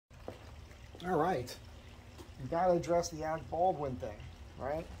All right, you got to address the Alec Baldwin thing,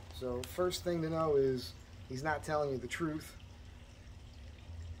 right? So first thing to know is he's not telling you the truth,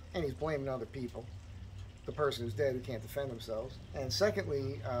 and he's blaming other people, the person who's dead who can't defend themselves. And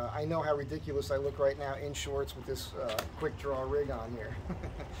secondly, I know how ridiculous I look right now in shorts with this quick draw rig on here.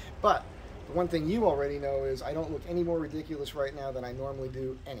 But the one thing you already know is I don't look any more ridiculous right now than I normally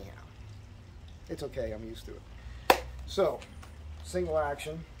do anyhow. It's okay, I'm used to it. So, single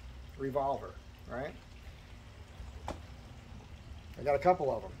action, revolver, right? I got a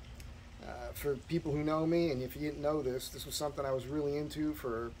couple of them. For people who know me, and if you didn't know this, this was something I was really into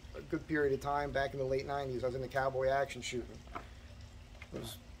for a good period of time back in the late 90s. I was into Cowboy Action Shooting. I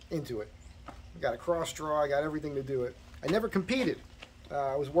was into it. I got a cross draw, I got everything to do it. I never competed.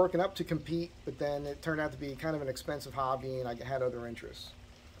 I was working up to compete, but then it turned out to be kind of an expensive hobby and I had other interests.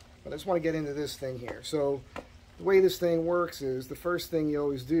 But I just want to get into this thing here. So the way this thing works is the first thing you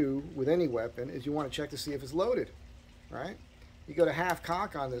always do with any weapon is you want to check to see if it's loaded, right? You go to half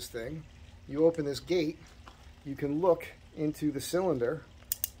cock on this thing, you open this gate, you can look into the cylinder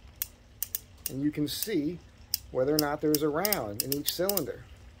and you can see whether or not there's a round in each cylinder.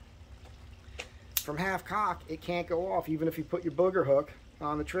 From half cock, it can't go off even if you put your booger hook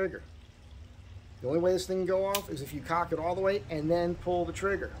on the trigger. The only way this thing can go off is if you cock it all the way and then pull the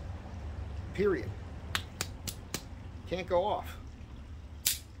trigger. Period. Can't go off.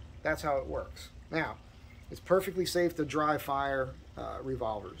 That's how it works. Now, it's perfectly safe to dry fire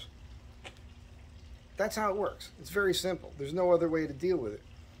revolvers. That's how it works. It's very simple. There's no other way to deal with it.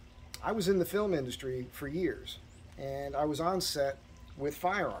 I was in the film industry for years, and I was on set with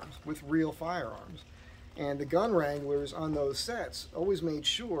firearms, with real firearms. And the gun wranglers on those sets always made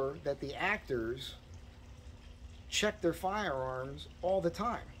sure that the actors checked their firearms all the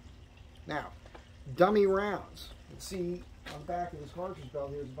time. Now, dummy rounds. Let's see, on the back of this cartridge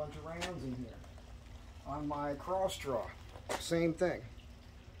belt, there's a bunch of rounds in here. On my cross draw, same thing.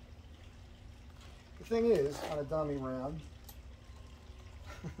 The thing is, on a dummy round,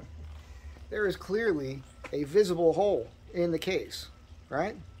 there is clearly a visible hole in the case,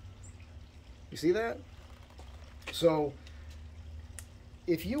 right? You see that? So,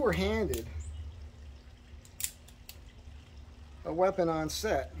 if you were handed a weapon on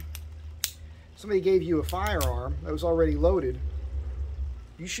set, somebody gave you a firearm that was already loaded,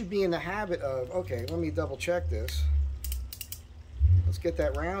 you should be in the habit of, okay, let me double check this. Let's get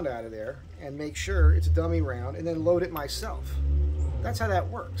that round out of there and make sure it's a dummy round and then load it myself. That's how that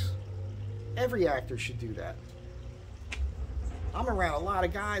works. Every actor should do that. I'm around a lot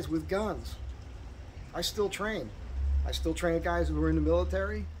of guys with guns. I still train. I still train with guys who are in the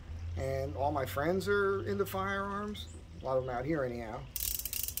military, and all my friends are into firearms. A lot of them out here anyhow.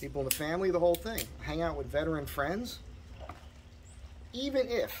 People in the family, the whole thing. I hang out with veteran friends. Even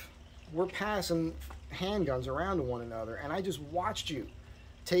if we're passing handguns around to one another and I just watched you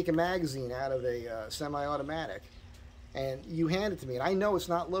take a magazine out of a semi-automatic and you hand it to me and I know it's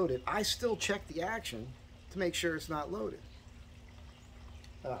not loaded, I still check the action to make sure it's not loaded.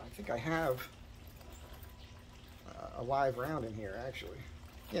 I think I have a live round in here actually.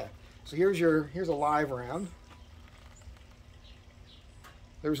 Yeah, so here's a live round.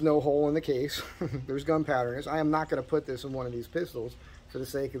 There's no hole in the case. There's gunpowder in this. I am not going to put this in one of these pistols for the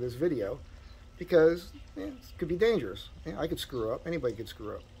sake of this video because it could be dangerous. I could screw up. Anybody could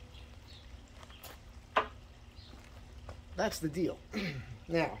screw up. That's the deal.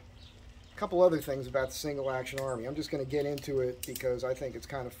 Now, a couple other things about the single action army. I'm just going to get into it because I think it's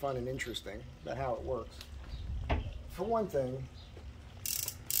kind of fun and interesting about how it works. For one thing,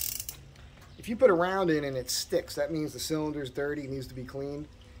 if you put a round in and it sticks, that means the cylinder's dirty, needs to be cleaned.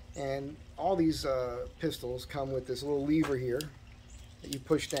 And all these pistols come with this little lever here that you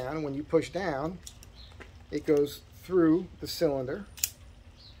push down. And when you push down, it goes through the cylinder.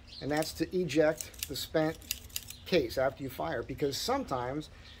 And that's to eject the spent case after you fire. Because sometimes,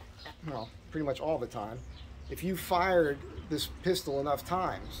 well, pretty much all the time, if you fired this pistol enough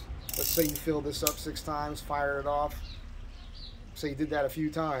times, let's say you filled this up 6 times, fire it off, say you did that a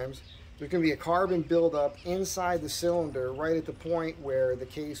few times, there's going to be a carbon buildup inside the cylinder right at the point where the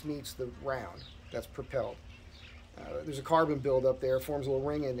case meets the round that's propelled. There's a carbon buildup there, forms a little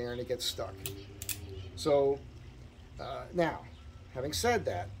ring in there, and it gets stuck. So, now, having said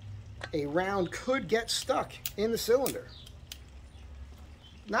that, a round could get stuck in the cylinder.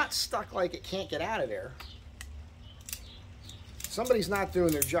 Not stuck like it can't get out of there. Somebody's not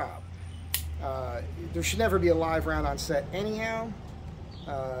doing their job. There should never be a live round on set anyhow.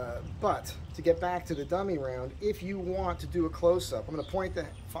 But to get back to the dummy round, if you want to do a close-up, I'm going to point the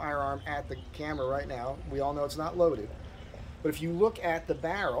firearm at the camera right now. We all know it's not loaded. But if you look at the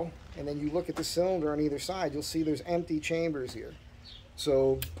barrel and then you look at the cylinder on either side, you'll see there's empty chambers here.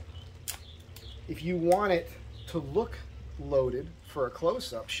 So if you want it to look loaded for a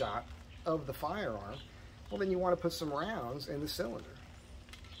close-up shot of the firearm, well, then you want to put some rounds in the cylinder.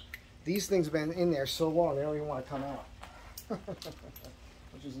 These things have been in there so long, they don't even want to come out.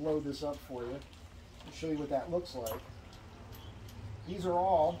 I'll just load this up for you and show you what that looks like. These are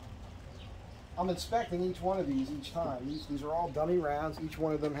all, I'm inspecting each one of these each time. These are all dummy rounds. Each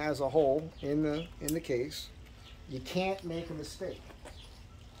one of them has a hole in the case. You can't make a mistake.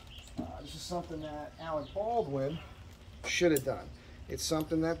 This is something that Alec Baldwin should have done. It's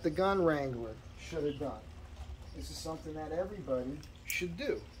something that the gun wrangler should have done. This is something that everybody should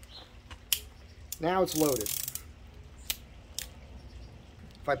do. Now it's loaded.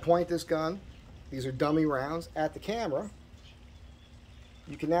 If I point this gun, these are dummy rounds, at the camera,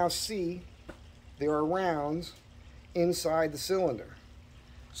 you can now see there are rounds inside the cylinder.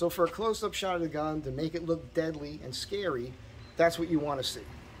 So for a close-up shot of the gun, to make it look deadly and scary, that's what you want to see.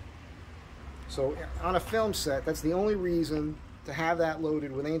 So on a film set, that's the only reason to have that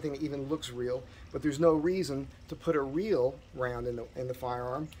loaded with anything that even looks real, but there's no reason to put a real round in the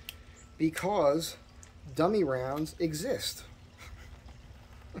firearm, because dummy rounds exist.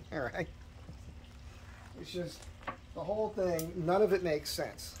 All right? It's just, the whole thing, none of it makes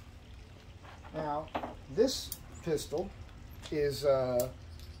sense. Now, this pistol is, I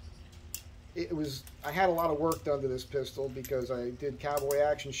had a lot of work done to this pistol because I did cowboy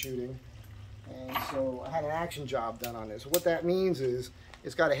action shooting, and so I had an action job done on this. What that means is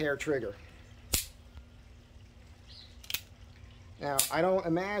it's got a hair trigger. Now, I don't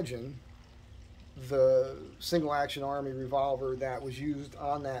imagine the single action army revolver that was used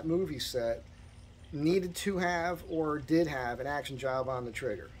on that movie set needed to have or did have an action job on the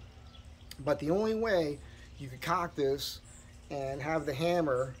trigger. But the only way you could cock this and have the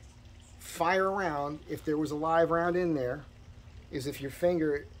hammer fire around if there was a live round in there is if your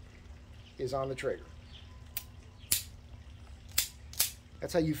finger is on the trigger.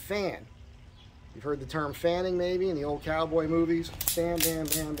 That's how you fan. You've heard the term fanning maybe in the old cowboy movies. Bam, bam,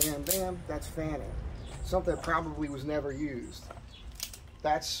 bam, bam, bam. That's fanning. Something that probably was never used.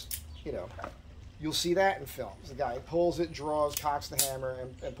 That's, you know, you'll see that in films. The guy pulls it, draws, cocks the hammer,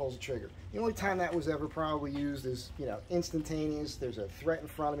 and pulls the trigger. The only time that was ever probably used is, you know, instantaneous. There's a threat in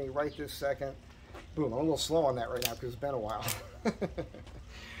front of me right this second. Boom, I'm a little slow on that right now because it's been a while.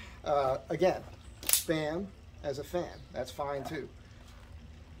 Again, bam, as a fan. That's fine too.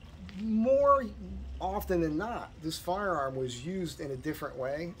 More often than not, this firearm was used in a different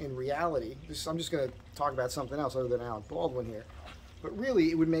way in reality. I'm just going to talk about something else other than Alec Baldwin here. But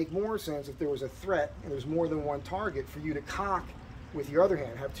really, it would make more sense if there was a threat and there's more than one target for you to cock with your other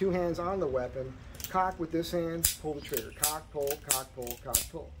hand. Have two hands on the weapon, cock with this hand, pull the trigger. Cock, pull, cock, pull, cock,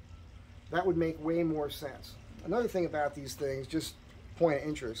 pull. That would make way more sense. Another thing about these things, just point of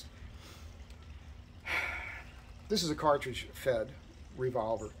interest, this is a cartridge-fed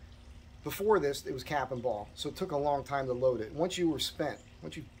revolver. Before this, it was cap and ball, so it took a long time to load it. Once you were spent,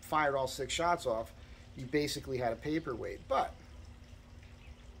 once you fired all 6 shots off, you basically had a paperweight. But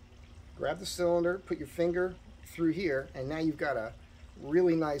grab the cylinder, put your finger through here, and now you've got a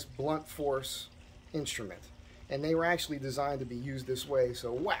really nice blunt force instrument. And they were actually designed to be used this way,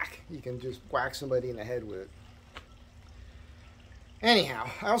 so whack, you can just whack somebody in the head with it. Anyhow,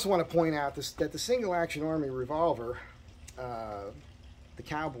 I also want to point out that the single action army revolver, the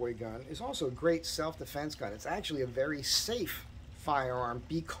cowboy gun, is also a great self-defense gun. It's actually a very safe firearm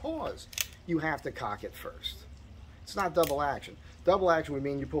because you have to cock it first. It's not double action. Double action would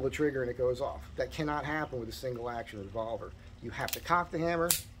mean you pull the trigger and it goes off. That cannot happen with a single action revolver. You have to cock the hammer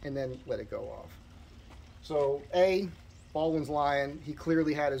and then let it go off. So A, Baldwin's lying. He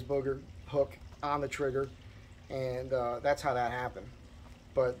clearly had his booger hook on the trigger, and that's how that happened.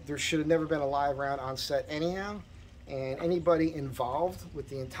 But there should have never been a live round on set anyhow, and anybody involved with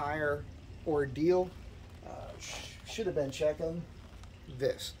the entire ordeal should have been checking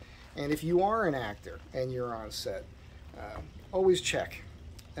this. And if you are an actor and you're on set, always check.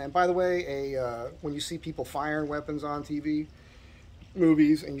 And by the way, when you see people firing weapons on TV,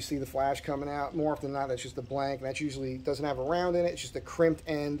 movies, and you see the flash coming out, more often than not, that's just a blank, and that usually doesn't have a round in it. It's just a crimped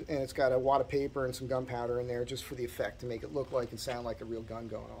end, and it's got a wad of paper and some gunpowder in there just for the effect, to make it look like and sound like a real gun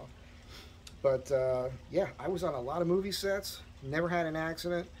going off. But yeah, I was on a lot of movie sets, never had an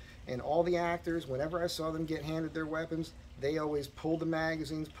accident, and all the actors, whenever I saw them get handed their weapons, they always pulled the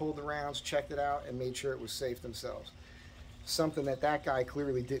magazines, pulled the rounds, checked it out, and made sure it was safe themselves. Something that guy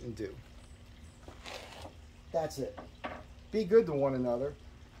clearly didn't do. That's it. Be good to one another.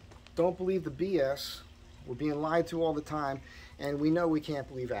 Don't believe the BS We're being lied to all the time, and we know we can't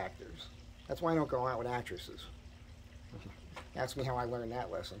believe actors. That's why I don't go out with actresses. Ask me how I learned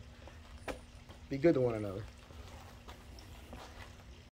that lesson. Be good to one another.